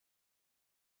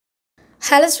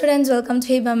Hello students, welcome to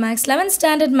Hiba Max 11th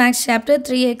Standard Max Chapter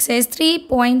 3 Exercise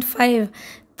 3.5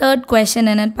 Third question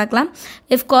என்னன்னு பார்க்கலாம்.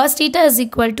 If cos theta is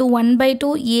equal to 1 by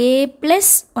 2 a plus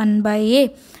 1 by a,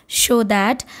 show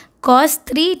that cos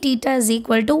 3 theta is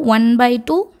equal to 1 by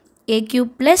 2 a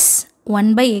cube plus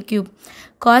 1 by a cube.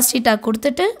 Cos theta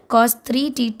கொடுத்துட்டு cos 3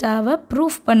 theta-வை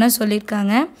proof பண்ண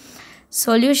சொல்லியிருக்காங்க.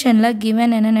 Solution-ல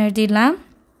given என்னன்னு எழுதிடலாம்.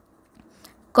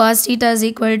 Cos theta is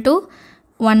equal to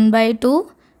 1 by 2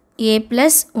 a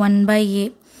plus 1 by a.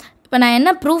 இப்போ நான்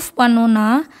என்ன proof பண்ணுன்னா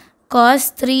cos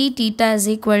 3 theta is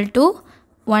equal to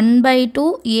 1 by 2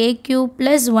 a cube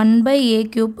plus 1 by a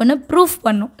cube னு proof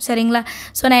பண்ணும். சரிங்களா?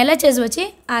 ஸோ நான் LHS வச்சு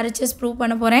RHS proof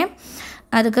பண்ண போகிறேன்.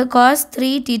 அதுக்கு cos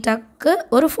 3 thetaக்கு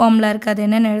ஒரு ஃபார்முலா இருக்குது. அது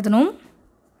என்னென்னு எழுதணும்.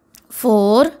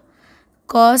 4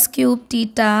 cos cube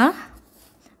theta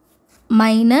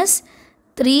minus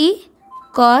 3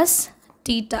 cos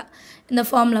theta. இந்த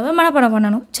ஃபார்முலாவை மனப்பாடம்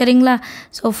பண்ணணும். சரிங்களா?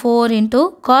 So 4 into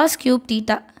cos cube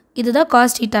theta. இதுதான்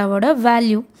cos thetaவோட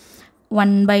value.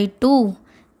 1 by 2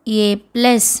 a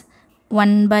plus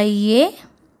 1 by a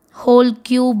whole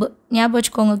cube. ஞாபகம்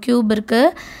வச்சுக்கோங்க, cube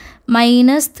இருக்குது.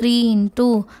 minus 3 into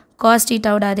cos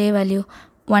thetaவோட அதே value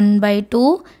 1 by 2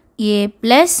 a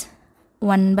plus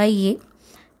 1 by a.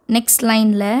 Next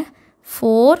லைனில்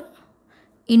 4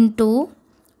 into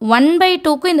 1 by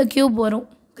 2க்கு இந்த cube வரும்.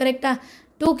 கரெக்டாக?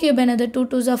 2 cube என்னது? 2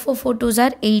 2s are 4, 4 2s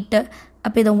are 8.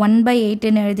 அப்போ இதை 1 by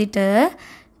 8ன்னு எழுதிட்டு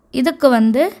இதுக்கு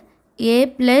வந்து a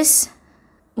plus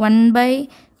 1 by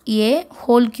a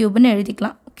whole cubeன்னு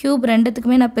எழுதிக்கலாம். cube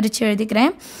ரெண்டுத்துக்குமே நான் பிரித்து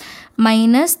எழுதிக்கிறேன்.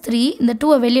 minus 3, இந்த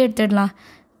 2-வை வெளியே எடுத்துடலாம்.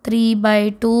 3 by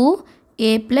 2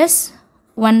 a plus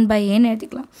 1 by aன்னு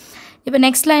எழுதிக்கலாம். இப்போ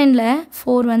நெக்ஸ்ட் லைனில்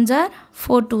 4 1s are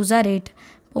 4 2s are 8.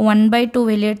 இப்போ 1 by 2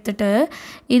 வெளியே எடுத்துட்டு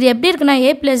இது எப்படி இருக்குன்னா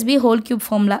a plus b whole cube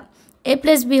formula. a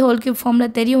plus b whole cube formula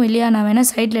தெரியும் இல்லையா? நான் வேணால்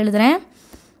சைடில் எழுதுகிறேன்.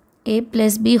 a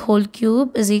plus b whole cube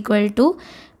is equal to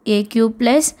a cube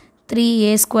plus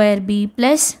 3a square b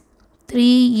plus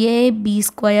 3ab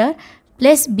square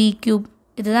plus b cube.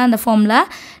 இதுதான் அந்த formula.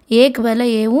 ஏக்கு பதில்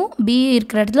ஏவும் b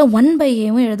இருக்கிற இடத்துல 1 by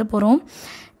ஏவும் எழுத போகிறோம்.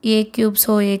 a cube,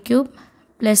 so a cube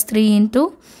plus 3 into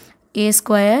a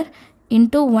square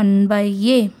into 1 by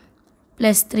a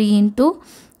plus 3 into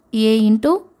a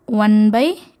into 1 by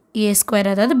a square,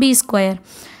 அதாவது b square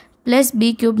plus b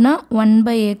cubeனா 1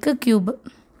 by aக்கு cube.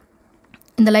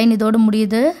 இந்த லைன் இதோடு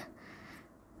முடியுது.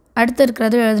 அடுத்து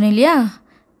இருக்கிறது எழுதணும் இல்லையா?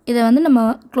 இதை வந்து நம்ம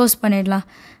க்ளோஸ் பண்ணிடலாம்.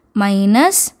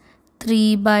 minus 3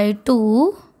 by 2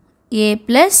 a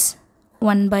plus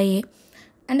 1 by a.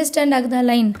 Understand ஆகுதா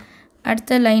லைன்?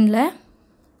 அடுத்த லைனில்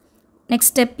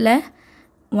நெக்ஸ்ட் ஸ்டெப்பில்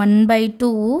 1 by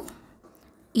 2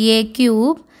 a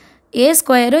cube a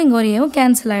ஸ்கொயரும் இங்கே ஒரு ஏவும்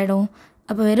கேன்சல் ஆகிடும்.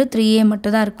 அப்போ வெறும் 3a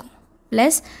மட்டும் தான் இருக்கும்.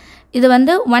 ப்ளஸ் இது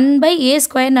வந்து 1 by a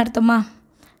ஸ்கொயர்னு அர்த்தமா?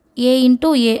 a into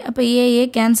a. அப்போ a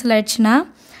கேன்சல் ஆகிடுச்சுன்னா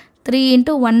 3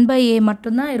 into 1 by a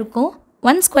மட்டும்தான் இருக்கும்.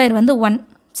 1 ஸ்கொயர் வந்து 1.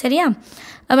 சரியா?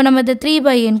 அப்போ நம்ம இதை 3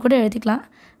 by aன்னு கூட எழுதிக்கலாம்.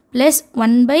 Plus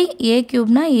 1 by a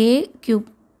க்யூப்னா a cube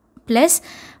plus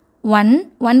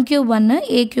 1 cube 1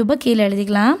 a க்யூபை கீழே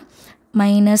எழுதிக்கலாம்.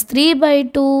 minus 3 by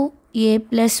 2 a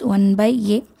plus 1 by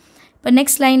a. இப்போ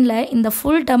நெக்ஸ்ட் லைனில் இந்த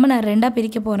ஃபுல் டேர்மை நான் ரெண்டாக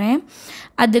பிரிக்க போகிறேன்.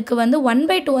 அதுக்கு வந்து 1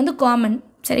 by 2 வந்து காமன்.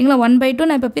 சரிங்களா? 1 by 2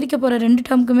 நான் இப்போ பிரிக்க போகிற ரெண்டு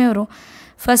டேர்முக்குமே வரும்.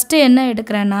 ஃபஸ்ட்டு என்ன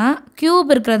எடுக்கிறேன்னா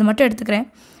க்யூப் இருக்கிறது மட்டும் எடுத்துக்கிறேன்.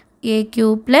 a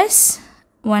cube plus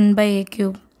 1 by a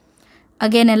cube.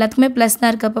 Again எல்லாத்துக்குமே ப்ளஸ்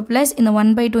தான் இருக்குது. அப்போ ப்ளஸ் இந்த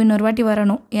 1 by 2 இன்னொரு வாட்டி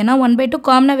வரணும். ஏன்னா 1 by 2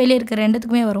 காமனாக வெளியே இருக்கிற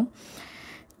ரெண்டுத்துக்குமே வரும்.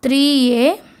 3a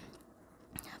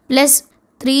plus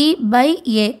 3 by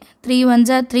a. 3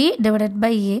 1s are 3 divided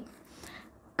by a.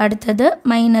 அடுத்தது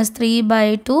minus 3 by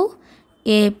 2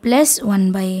 a plus 1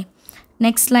 by a.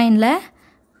 Next லைனில்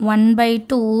 1 by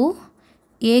 2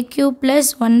 a cube plus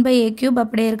 1 by a cube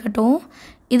அப்படியே இருக்கட்டும்.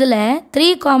 இதில் 3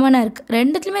 காமனாக இருக்குது.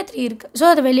 ரெண்டுத்துலையுமே 3 இருக்குது. ஸோ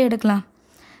அதை வெளியே எடுக்கலாம்.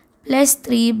 Plus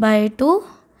 3 by 2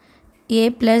 a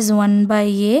plus 1 by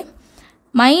a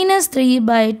minus 3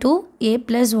 by 2 a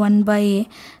plus 1 by a.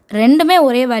 ரெண்டுமே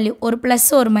ஒரே வேல்யூ. ஒரு ப்ளஸ்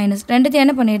ஒரு மைனஸ் ரெண்டுத்தையும்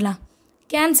என்ன பண்ணிடலாம்?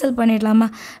 கேன்சல் பண்ணிடலாமா?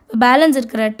 பேலன்ஸ்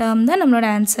இருக்கிற டேர்ம் தான் நம்மளோட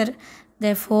answer.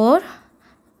 therefore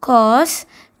cos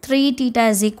 3 theta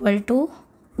is equal to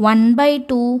 1 by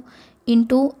 2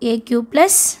 into a cube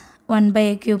plus 1 by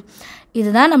a cube.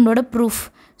 இதுதான் நம்மளோட ப்ரூஃப்.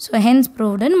 ஸோ ஹென்ஸ்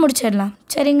ப்ரூவ்டுன்னு முடிச்சிடலாம்.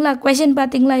 சரிங்களா? கொஷின்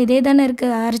பார்த்தீங்களா? இதே தானே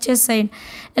இருக்குது RHS சைட்.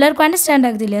 எல்லாருக்கும் அண்டர்ஸ்டாண்ட்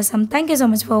ஆகுது இல்லையா? தேங்க்யூ ஸோ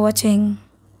மச் ஃபார் வாட்சிங்.